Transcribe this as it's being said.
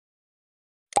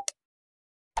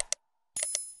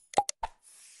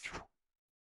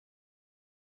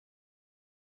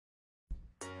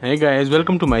Hey guys,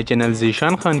 welcome to my channel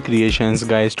Zeeshan Khan Creations.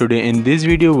 Guys, today in this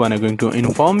video we are going to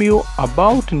inform you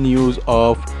about news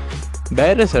of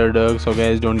Bariş Arduç. So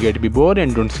guys, don't get be bored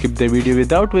and don't skip the video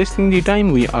without wasting the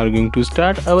time. We are going to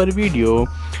start our video.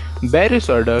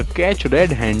 Bariş Arduç catch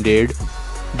red-handed.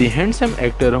 The handsome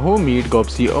actor who meet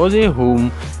Gopsi Oze,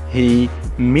 whom he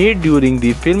met during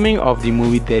the filming of the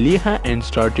movie Zeeshan and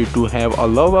started to have a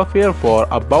love affair for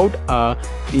about a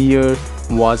year,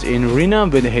 was in Rina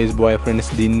with his boyfriends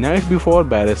the night before.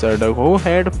 Bariş Arduç, who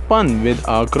had fun with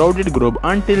a crowded group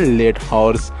until late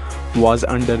hours, was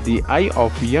under the eye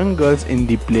of young girls in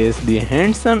the place. The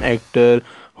handsome actor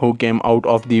who came out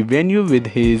of the venue with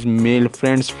his male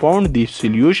friends found the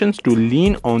solutions to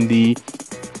lean on the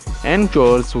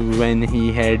anchors when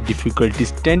he had difficulty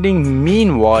standing.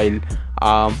 Meanwhile,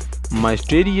 a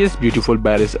mysterious beautiful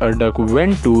Bariş Arduç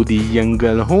went to the young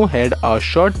girl who had a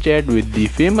short chat with the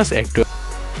famous actor.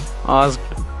 Asked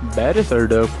Bariş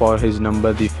Arduç for his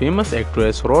number, the famous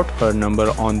actress wrote her number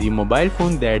on the mobile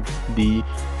phone that the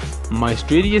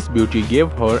mysterious beauty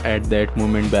gave her. At that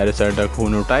moment, Bariş Arduç, who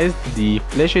noticed the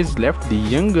flashes, left the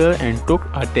young girl and took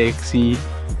a taxi.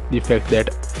 The fact that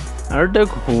Arduç,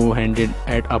 who handed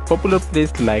at a popular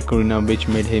place like Rina, which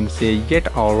made him say yet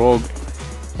a rogue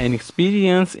an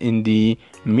experience. In the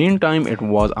meantime, it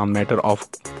was a matter of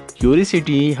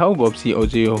curiosity how Gopsi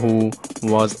Oze, who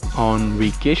was on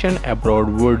vacation abroad,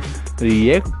 would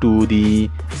react to the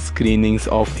screenings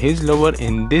of his lover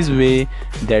in this way.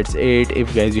 That's it.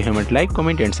 If guys you haven't liked,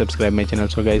 comment and subscribe my channel.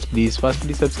 So guys, please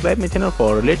firstly subscribe my channel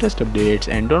for latest updates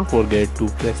and don't forget to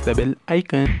press the bell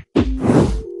icon.